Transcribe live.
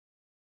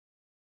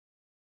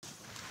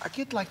I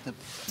get like the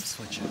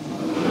switcher.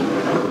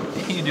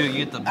 You do.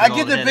 You get the. I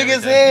get the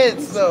biggest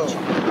heads though.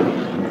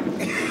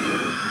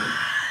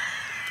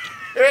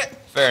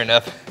 Fair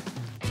enough.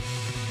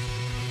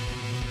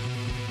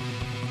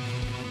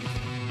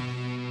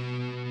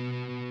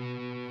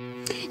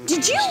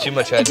 Too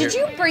much head Did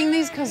you bring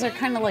these because they're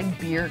kind of like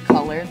beer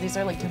colored? These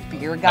are like your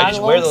beer goggles. I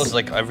just wear those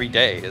like every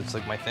day. It's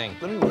like my thing.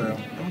 Let me wear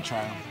them. Let me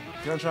try them.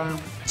 Can I try them?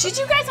 Did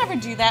you guys ever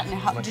do that?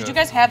 Did you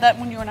guys have that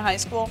when you were in high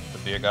school? The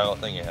beer goggle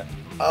thing, yeah.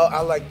 Oh,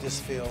 I like this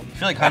feel. I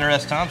feel like Hunter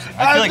S. Thompson.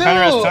 I feel like do.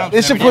 Hunter S. Thompson.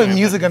 They should put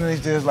music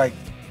underneath this, like.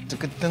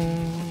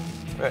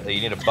 Right,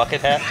 you need a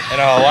bucket hat and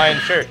a Hawaiian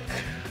shirt.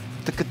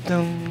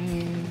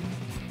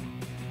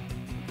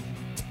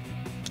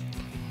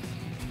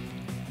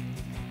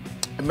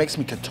 It makes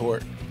me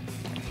contort.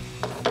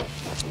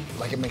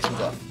 Like it makes me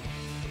go.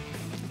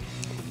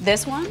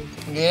 This one?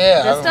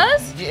 Yeah. This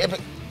does? Yeah, but.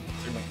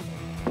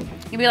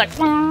 You'd be like.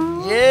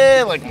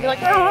 Yeah, like. You'd be like.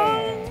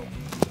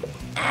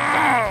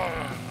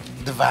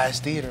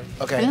 Devised theater.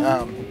 Okay. I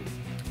don't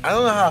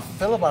know how I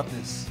feel about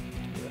this.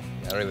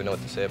 I don't even know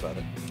what to say about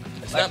it.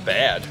 It's not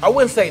bad. I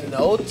wouldn't say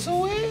no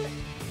to it,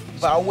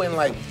 but I wouldn't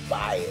like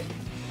buy it.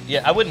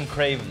 Yeah, I wouldn't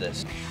crave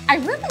this. I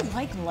really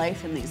like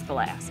life in these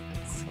glasses.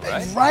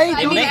 Right?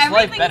 It makes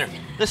life better.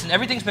 Listen,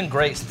 everything's been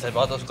great since I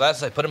bought those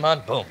glasses. I put them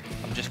on, boom.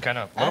 I'm just kind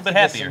of a little bit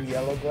happier. Some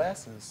yellow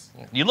glasses.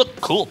 You look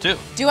cool too.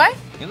 Do I?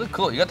 You look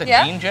cool. You got the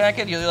Yeah? jean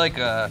jacket. You look like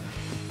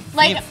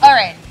Like, all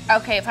right,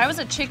 okay. If I was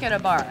a chick at a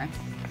bar,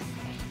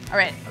 all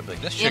right. I'd be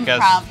like, this chick Improv.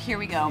 has. Here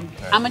we go.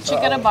 I'm a chick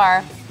at a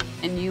bar,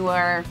 and you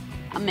are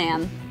a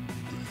man.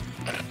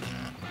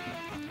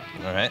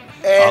 All right.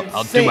 And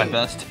I'll do my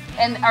best.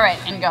 And all right,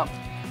 and go.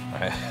 All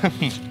right.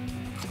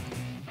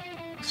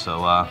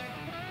 So,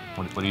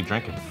 what are you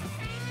drinking?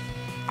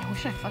 I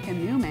wish I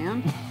fucking knew,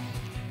 man.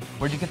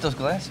 Where'd you get those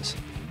glasses?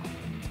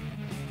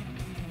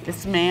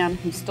 This man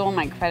who stole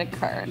my credit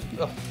card.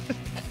 Oh.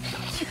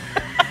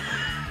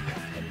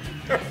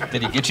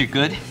 Did he get you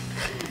good?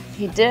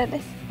 He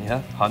did.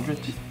 Yeah,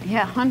 hundreds.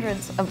 Yeah,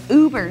 hundreds of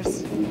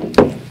Ubers.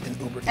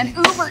 And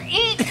Uber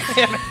Eats.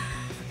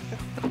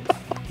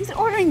 He's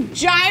ordering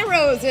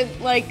gyros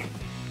at like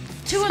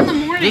 2 in the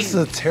morning. This is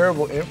a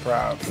terrible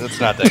improv. It's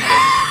not that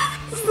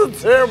good. This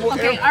is a terrible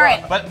Okay, improv. all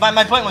right. But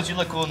my point was you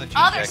look cool in the jean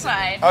Other jacket.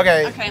 side.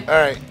 Okay. Okay. All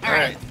right. All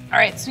right. All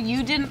right. So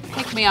you didn't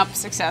pick me up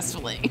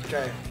successfully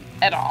Okay.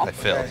 at all. I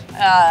failed.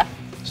 Okay.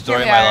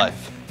 Story of here we my are.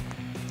 life.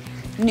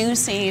 New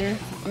scene.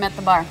 I'm at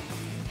the bar.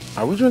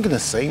 Are we drinking the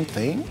same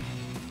thing?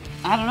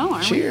 I don't know.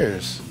 Are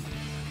Cheers.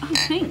 we? Oh,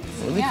 thanks.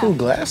 Really cool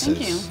glasses.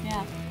 Thank you.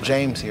 Yeah.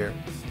 James here.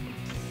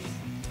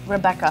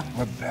 Rebecca.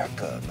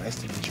 Rebecca. Nice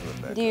to meet you,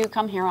 Rebecca. Do you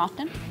come here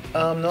often?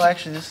 No,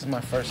 actually, this is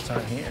my first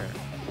time here.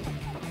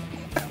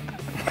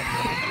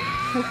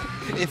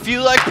 If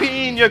you like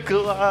pina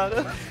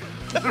colada.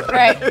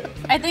 Right.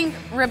 I think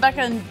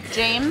Rebecca and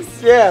James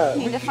Yeah.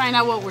 need to find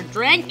out what we're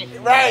drinking.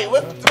 Right.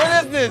 What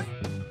is this?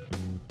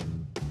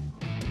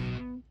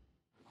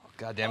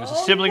 God damn, it's a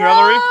sibling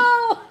rivalry.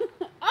 Oh,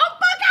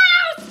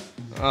 Bookhouse!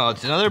 Oh,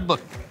 it's another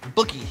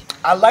bookie.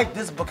 I like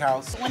this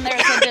Bookhouse. When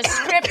there's a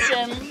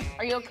description,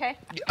 are you okay?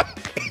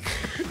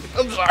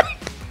 I'm sorry.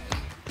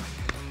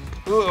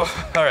 Ooh, all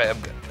right,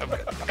 I'm good.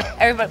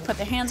 Everybody put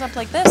their hands up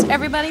like this.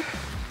 Everybody,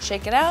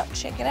 shake it out,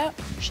 shake it out,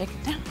 shake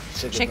it down,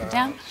 shake it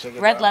down. Shake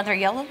it Red down. leather,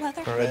 yellow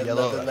leather. Red,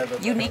 yellow. leather.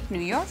 Unique New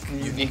York.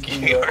 Unique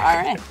New York. All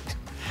right.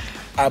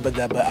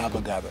 Abba-dabba,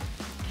 abba-gabba.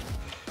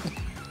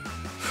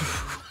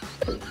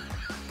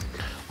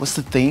 What's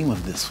the theme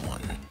of this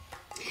one?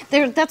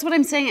 That's what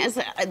I'm saying.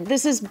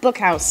 This is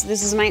Bookhouse.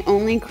 This is my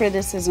only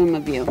criticism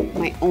of you.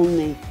 My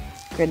only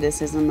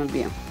criticism of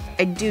you.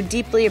 I do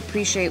deeply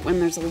appreciate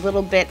when there's a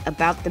little bit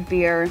about the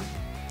beer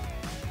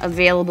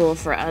available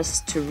for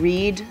us to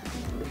read,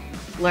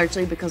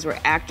 largely because we're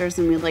actors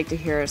and we like to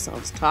hear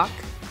ourselves talk.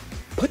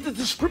 Put the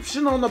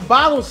description on the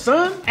bottle,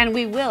 son. And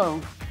we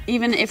will,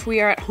 even if we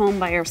are at home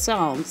by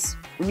ourselves,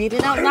 read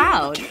it out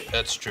loud.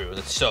 That's true.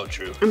 That's so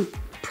true. And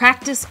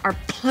practice our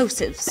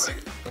plosives.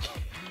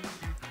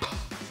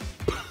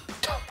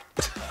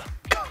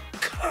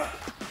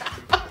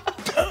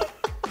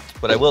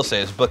 What I will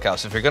say is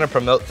Bookhouse, if you're going to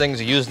promote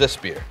things, use this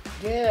beer.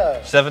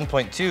 Yeah.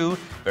 7.2,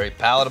 very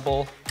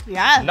palatable.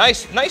 Yeah.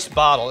 Nice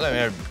bottle, I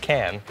mean,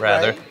 can,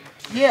 rather. Right?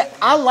 Yeah,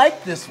 I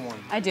like this one.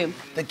 I do.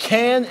 The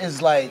can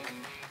is like,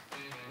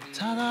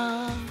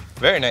 ta-da.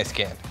 Very nice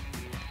can.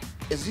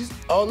 Is these,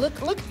 oh, look,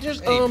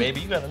 just, Hey,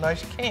 baby, you got a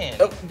nice can.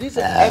 These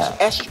are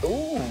extra,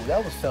 ooh,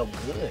 that was felt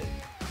good.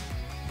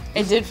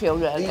 It did feel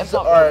good. It These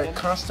felt are really good.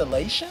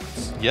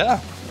 constellations?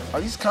 Yeah. Are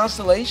these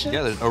constellations?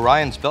 Yeah, there's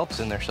Orion's belt's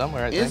in there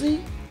somewhere, I think. Is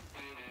he?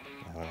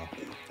 I don't know.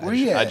 Where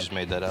you I at? just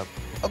made that up.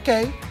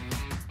 Okay.